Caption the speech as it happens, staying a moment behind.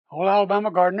Old Alabama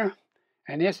Gardener.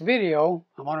 In this video,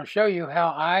 I'm going to show you how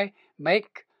I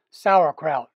make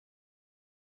sauerkraut.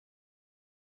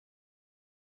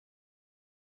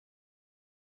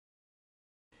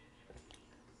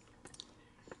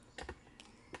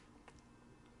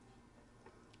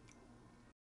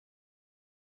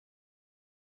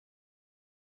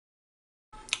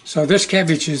 So this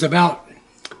cabbage is about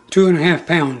 2.5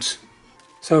 pounds.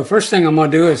 So first thing I'm going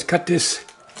to do is cut this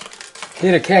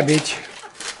head of cabbage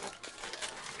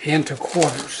into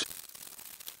quarters.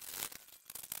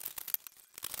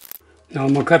 Now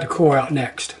I'm going to cut the core out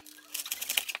next.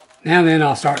 Now then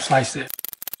I'll start slicing it.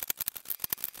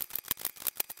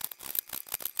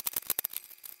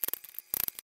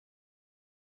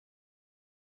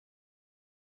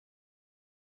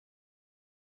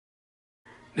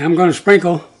 Now I'm going to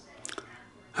sprinkle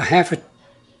a half a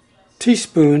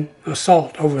teaspoon of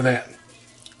salt over that.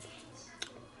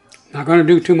 Not going to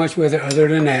do too much with it other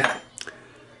than that.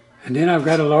 And then I've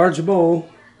got a large bowl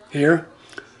here.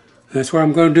 That's where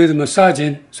I'm going to do the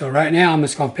massaging. So right now I'm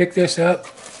just going to pick this up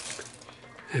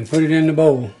and put it in the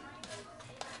bowl.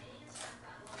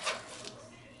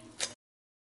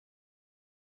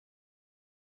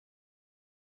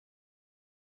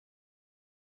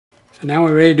 So now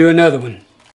we're ready to do another one.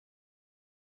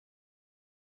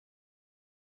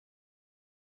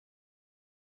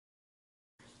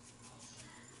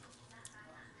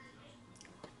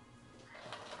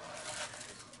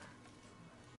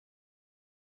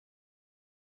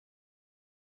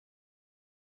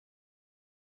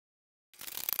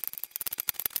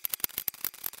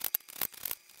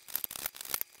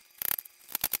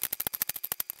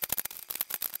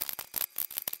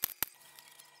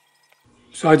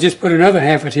 So I just put another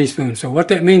half a teaspoon. So what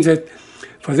that means is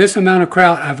for this amount of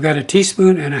kraut, I've got a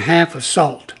teaspoon and a half of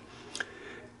salt.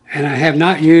 And I have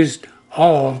not used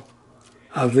all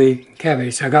of the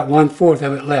cabbage. I got 1/4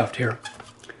 of it left here.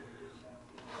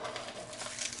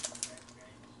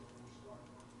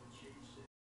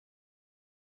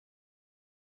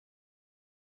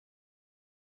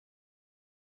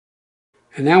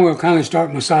 And now we'll kind of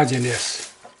start massaging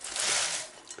this.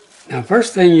 Now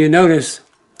first thing you notice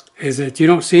is that you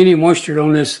don't see any moisture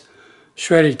on this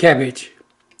shredded cabbage.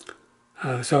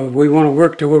 So we want to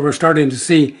work to where we're starting to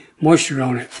see moisture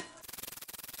on it.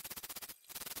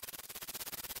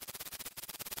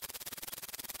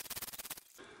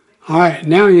 Alright,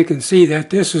 now you can see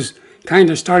that this is kind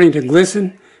of starting to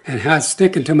glisten and how it's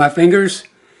sticking to my fingers.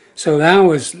 So now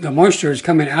the moisture is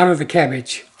coming out of the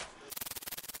cabbage.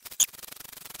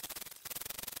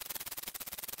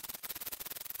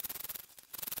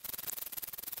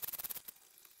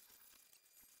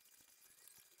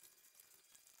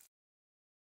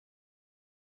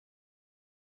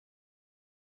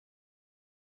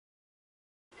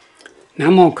 Now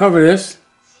I'm going to cover this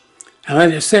and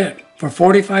let it sit for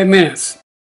 45 minutes.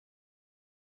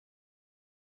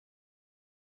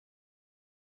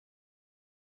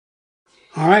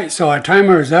 Alright, so our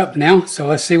timer is up now, so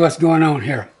let's see what's going on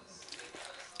here.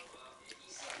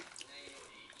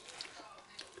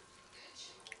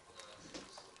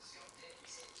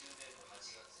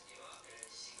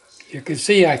 You can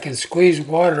see I can squeeze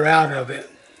water out of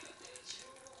it.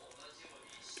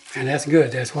 And that's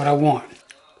good, that's what I want.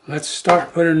 Let's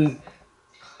start putting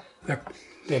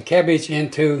the cabbage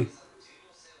into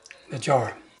the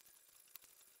jar.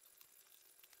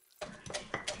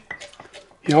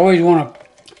 You always want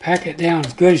to pack it down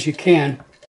as good as you can.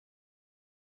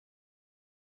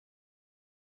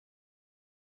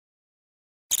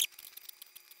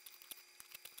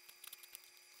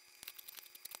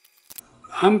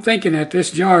 I'm thinking that this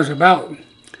jar is about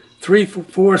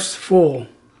 3/4 full.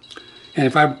 And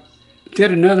if I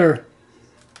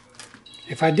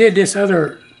did this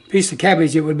other piece of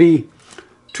cabbage, it would be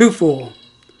too full.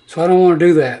 So I don't want to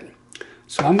do that.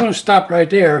 So I'm going to stop right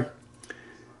there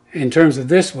in terms of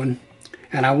this one.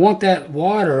 And I want that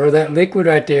water, or that liquid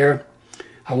right there,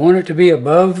 I want it to be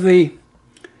above the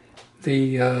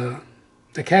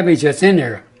cabbage that's in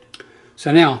there.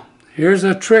 So now, here's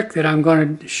a trick that I'm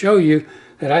going to show you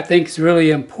that I think is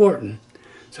really important.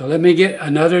 So let me get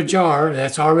another jar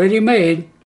that's already made.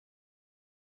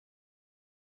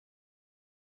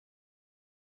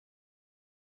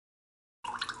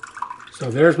 So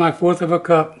there's my 1/4 of a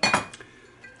cup.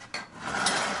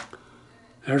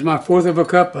 There's my 1/4 of a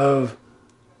cup of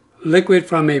liquid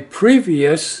from a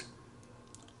previous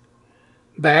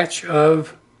batch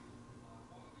of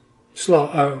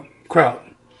kraut.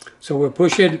 So we'll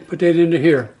put it into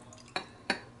here.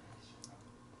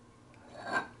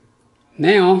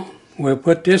 Now we'll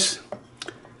put this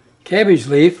cabbage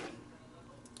leaf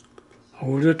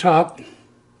over the top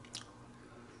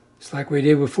just like we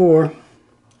did before.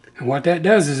 And what that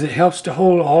does is it helps to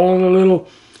hold all of the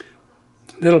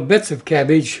little bits of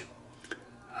cabbage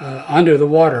under the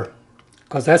water,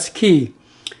 because that's key,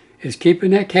 is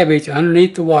keeping that cabbage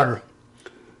underneath the water.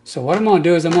 So what I'm going to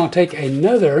do is I'm going to take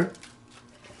another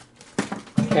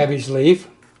cabbage leaf,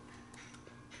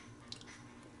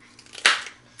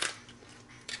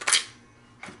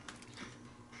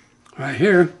 right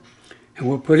here, and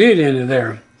we'll put it into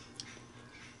there.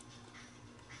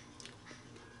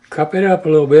 Cup it up a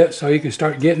little bit so you can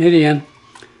start getting it in,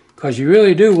 because you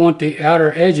really do want the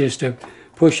outer edges to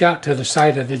push out to the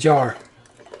side of the jar.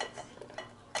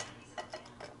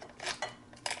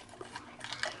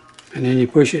 And then you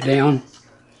push it down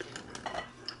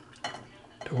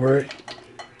to where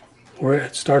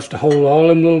it starts to hold all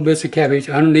them little bits of cabbage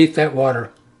underneath that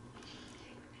water.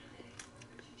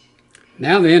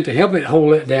 Now then, to help it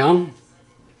hold it down,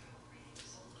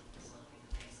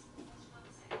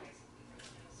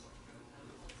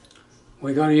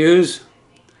 we're going to use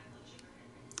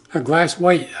a glass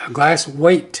weight.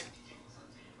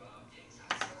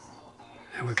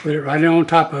 And we put it right on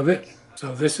top of it.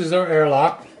 So this is our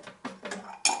airlock.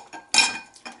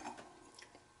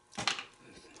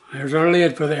 There's our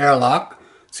lid for the airlock.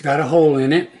 It's got a hole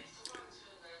in it.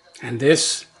 And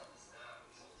this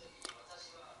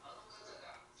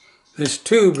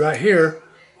tube right here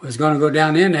was going to go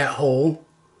down in that hole,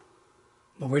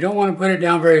 but we don't want to put it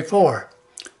down very far.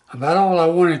 About all I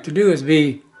want it to do is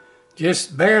be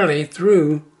just barely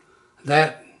through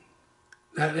that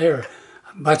area.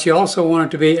 But you also want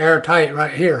it to be airtight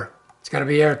right here. It's got to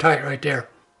be airtight right there.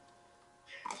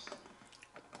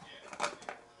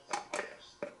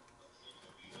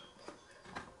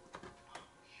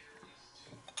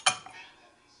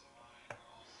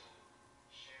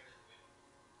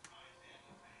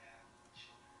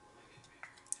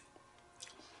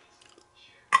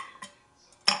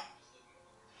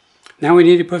 Now we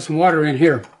need to put some water in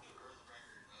here.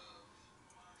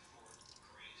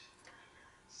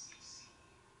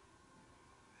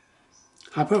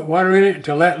 I put water in it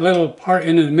until that little part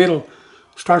in the middle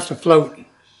starts to float.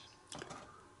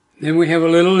 Then we have a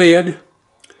little lid,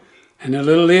 and the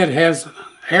little lid has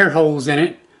air holes in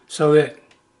it so that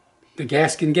the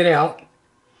gas can get out.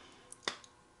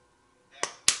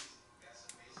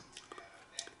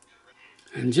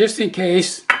 And just in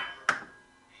case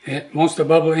it wants to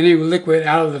bubble any liquid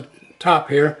out of the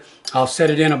top here, I'll set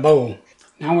it in a bowl.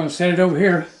 Now I'm going to set it over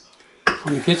here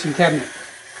on the kitchen cabinet.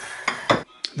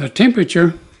 The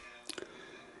temperature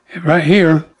right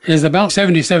here is about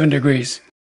 77 degrees.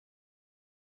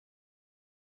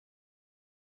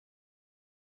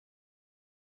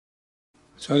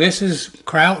 So this is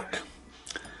kraut.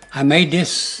 I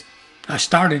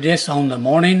started this on the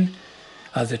morning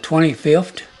of the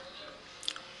 25th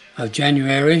of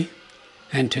January,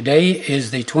 and today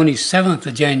is the 27th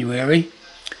of January,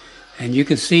 and you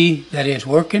can see that it's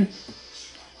working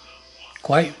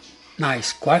quite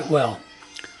nice, quite well.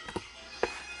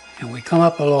 And we come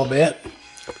up a little bit,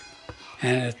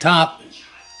 and at the top,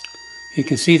 you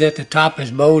can see that the top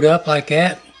is bowed up like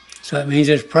that, so that means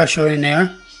there's pressure in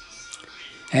there.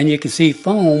 And you can see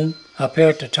foam up here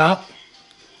at the top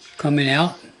coming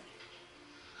out.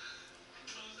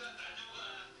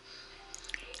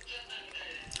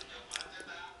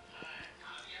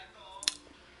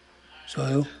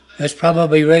 So that's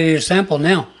probably ready to sample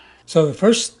now. So the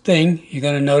first thing you're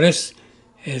going to notice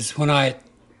is when I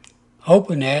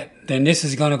open that, then this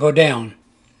is going to go down.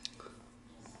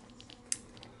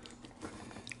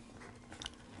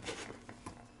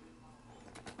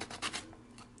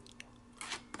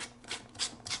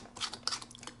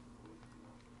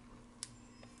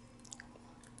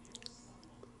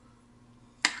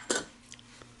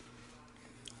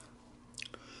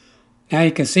 Now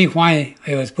you can see why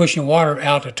it was pushing water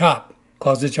out the top,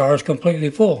 because the jar is completely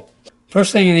full.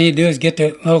 First thing you need to do is get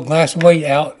the little glass weight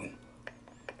out.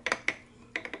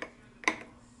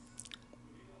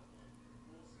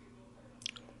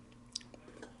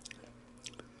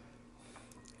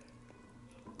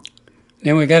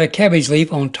 Then we got a cabbage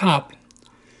leaf on top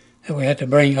that we have to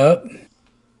bring up.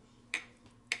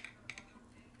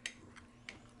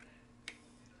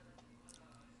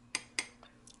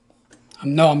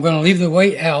 No, I'm going to leave the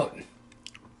weight out,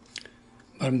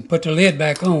 but I'm going to put the lid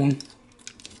back on,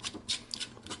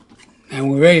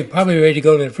 and we're probably ready to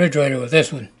go to the refrigerator with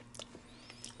this one.